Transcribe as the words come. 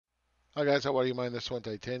Hi guys, how are you? This one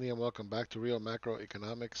Titanium. Welcome back to Real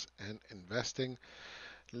Macroeconomics and Investing.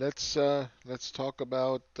 Let's talk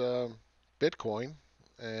about Bitcoin.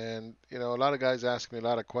 And a lot of guys ask me a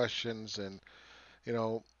lot of questions, and you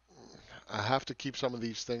know, I have to keep some of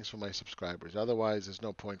these things for my subscribers. Otherwise, there's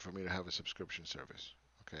no point for me to have a subscription service.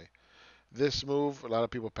 Okay. This move, a lot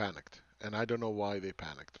of people panicked, and I don't know why they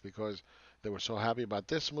panicked because they were so happy about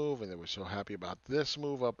this move and they were so happy about this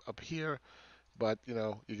move up here. But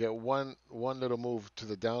you get one little move to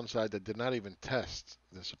the downside that did not even test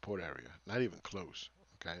the support area, not even close.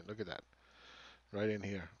 Okay, look at that, right in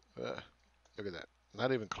here. Look at that,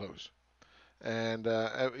 not even close. And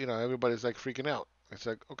everybody's like freaking out. It's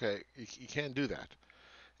like, okay, you can't do that.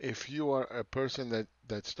 If you are a person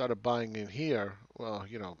that started buying in here, well,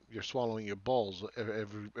 you're swallowing your balls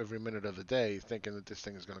every minute of the day, thinking that this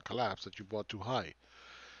thing is going to collapse, that you bought too high.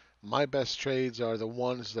 My best trades are the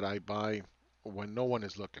ones that I buy when no one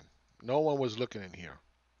is looking. No one was looking in here.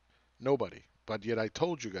 Nobody. But yet I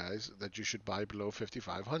told you guys that you should buy below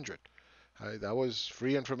 5,500. That was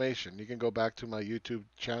free information. You can go back to my YouTube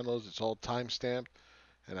channels. It's all time stamped,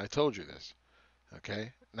 and I told you this.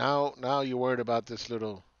 Okay. Now you're worried about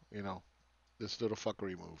you know, this little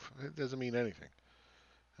fuckery move. It doesn't mean anything.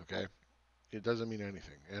 Okay. It doesn't mean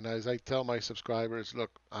anything. And as I tell my subscribers,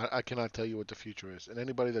 look, I cannot tell you what the future is. And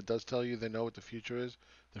anybody that does tell you they know what the future is,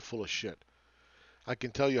 they're full of shit. I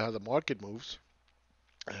can tell you how the market moves.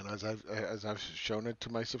 And as I've shown it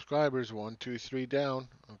to my subscribers, one, two, three down.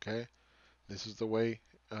 Okay, this is the way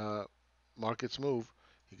uh, markets move.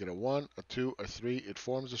 You get a one, a two, a three. It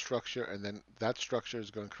forms a structure, and then that structure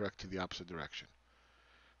is going to correct to the opposite direction.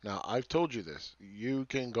 Now, I've told you this. You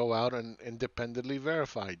can go out and independently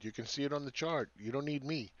verify it. You can see it on the chart. You don't need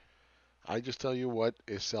me. I just tell you what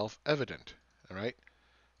is self-evident. All right.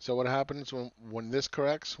 So what happens when this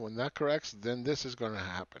corrects? When that corrects, then this is going to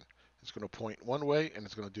happen. It's going to point one way, and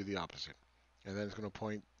it's going to do the opposite, and then it's going to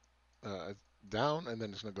point uh, down, and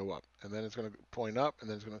then it's going to go up, and then it's going to point up, and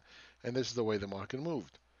then it's going to, and this is the way the market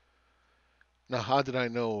moved. Now, how did I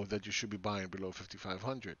know that you should be buying below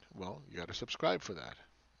 5,500? Well, you got to subscribe for that.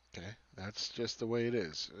 Okay, that's just the way it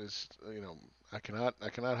is. I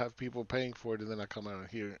cannot have people paying for it and then I come out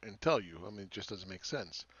here and tell you. I mean, it just doesn't make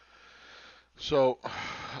sense. So,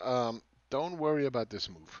 um, don't worry about this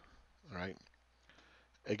move. All right.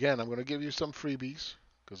 Again, I'm going to give you some freebies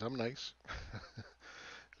because I'm nice.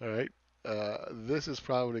 All right. This is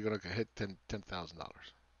probably going to hit $10,000.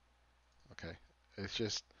 Okay. It's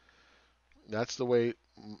just that's the way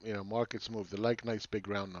markets move. They like nice big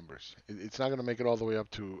round numbers. It's not going to make it all the way up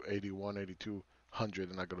to 81, 8200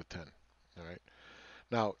 and not go to 10. All right.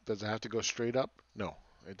 Now, does it have to go straight up? No,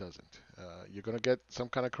 it doesn't. You're going to get some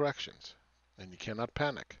kind of corrections, and you cannot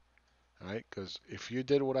panic. All right. Because if you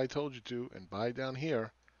did what I told you to and buy down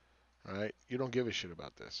here, all right, you don't give a shit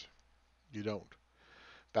about this. You don't.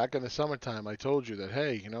 Back in the summertime, I told you that,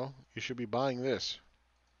 hey, you should be buying this.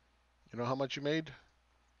 You know how much you made?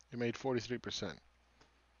 You made 43%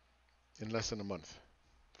 in less than a month.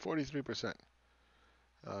 43%.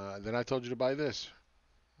 Then I told you to buy this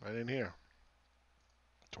right in here.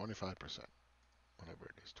 25%. Whatever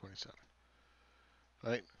it is, 27.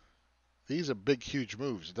 Right? These are big, huge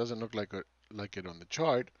moves. It doesn't look like it on the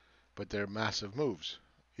chart, but they're massive moves.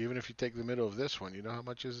 Even if you take the middle of this one, you know how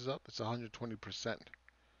much this is up? It's 120%.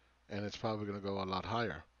 And it's probably going to go a lot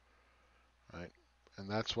higher. Right? And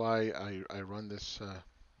that's why I run these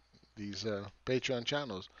Patreon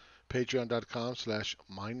channels. Patreon.com slash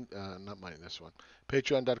mine, not mine, this one.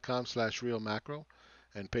 Patreon.com slash real macro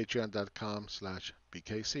and patreon.com slash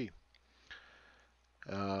BKC.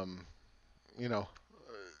 Um, you know,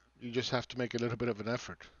 you just have to make a little bit of an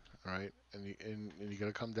effort, all right? And you got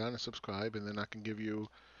to come down and subscribe, and then I can give you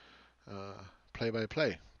play by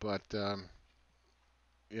play. But I'm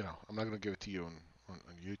not going to give it to you on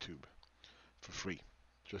YouTube for free.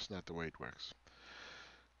 Just not the way it works.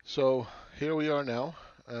 So here we are now.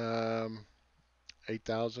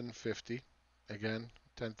 8,050. Again,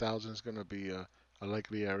 10,000 is going to be a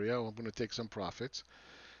likely area. I'm going to take some profits.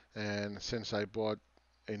 And since I bought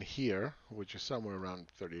in here, which is somewhere around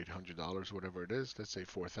 $3,800, whatever it is, let's say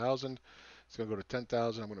 4,000. It's going to go to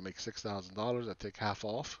 10,000. I'm going to make $6,000. I take half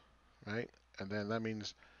off, right? And then that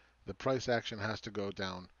means the price action has to go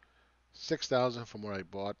down 6,000 from where I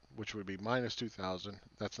bought, which would be minus 2,000.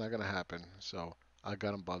 That's not going to happen. So I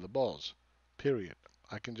got them by the balls. Period.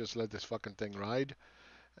 I can just let this fucking thing ride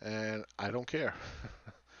and I don't care.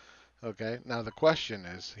 Okay, now the question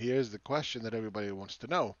is here's the question that everybody wants to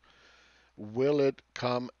know: will it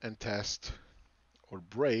come and test or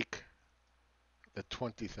break the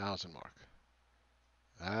 20,000 mark?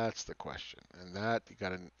 That's the question, and that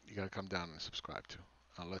you got to come down and subscribe to.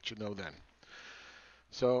 I'll let you know then.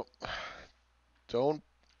 So don't,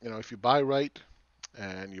 if you buy right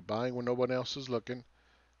and you're buying when no one else is looking,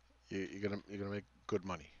 you're gonna make good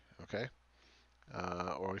money. Okay.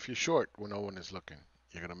 Or if you're short when no one is looking,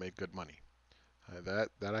 you're gonna make good money. That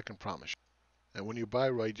I can promise you. And when you buy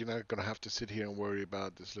right, you're not gonna have to sit here and worry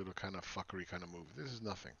about this little kind of fuckery kind of move. This is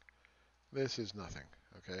nothing. This is nothing.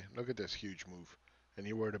 Okay. Look at this huge move. And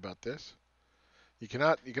you're worried about this? You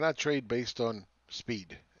cannot trade based on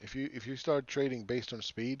speed. If you start trading based on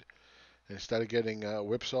speed and instead of getting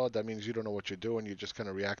whipsawed, that means you don't know what you're doing. You're just kind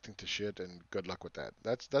of reacting to shit, and good luck with that.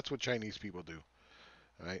 That's what Chinese people do,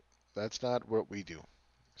 right? That's not what we do.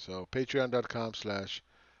 So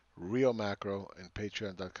patreon.com/Real Macro and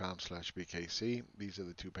patreon.com/BKC. These are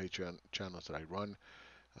the two Patreon channels that I run.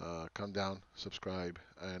 Come down, subscribe,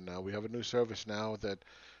 and we have a new service now that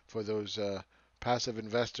for those passive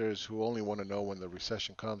investors who only want to know when the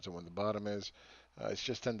recession comes and when the bottom is. It's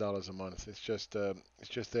just $10 a month. It's just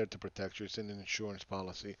there to protect you. It's an insurance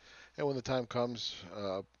policy, and when the time comes,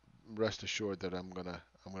 rest assured that I'm gonna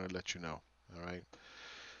let you know. All right.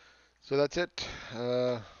 So that's it.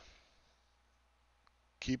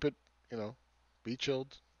 Keep it, you know, be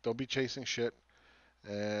chilled. Don't be chasing shit.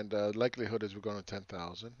 And likelihood is we're going to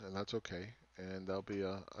 10,000, and that's okay. And that'll be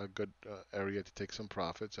a good area to take some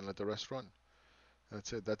profits and let the rest run.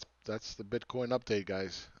 That's it. That's the Bitcoin update,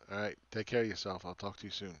 guys. All right, take care of yourself. I'll talk to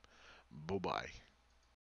you soon. Bye bye.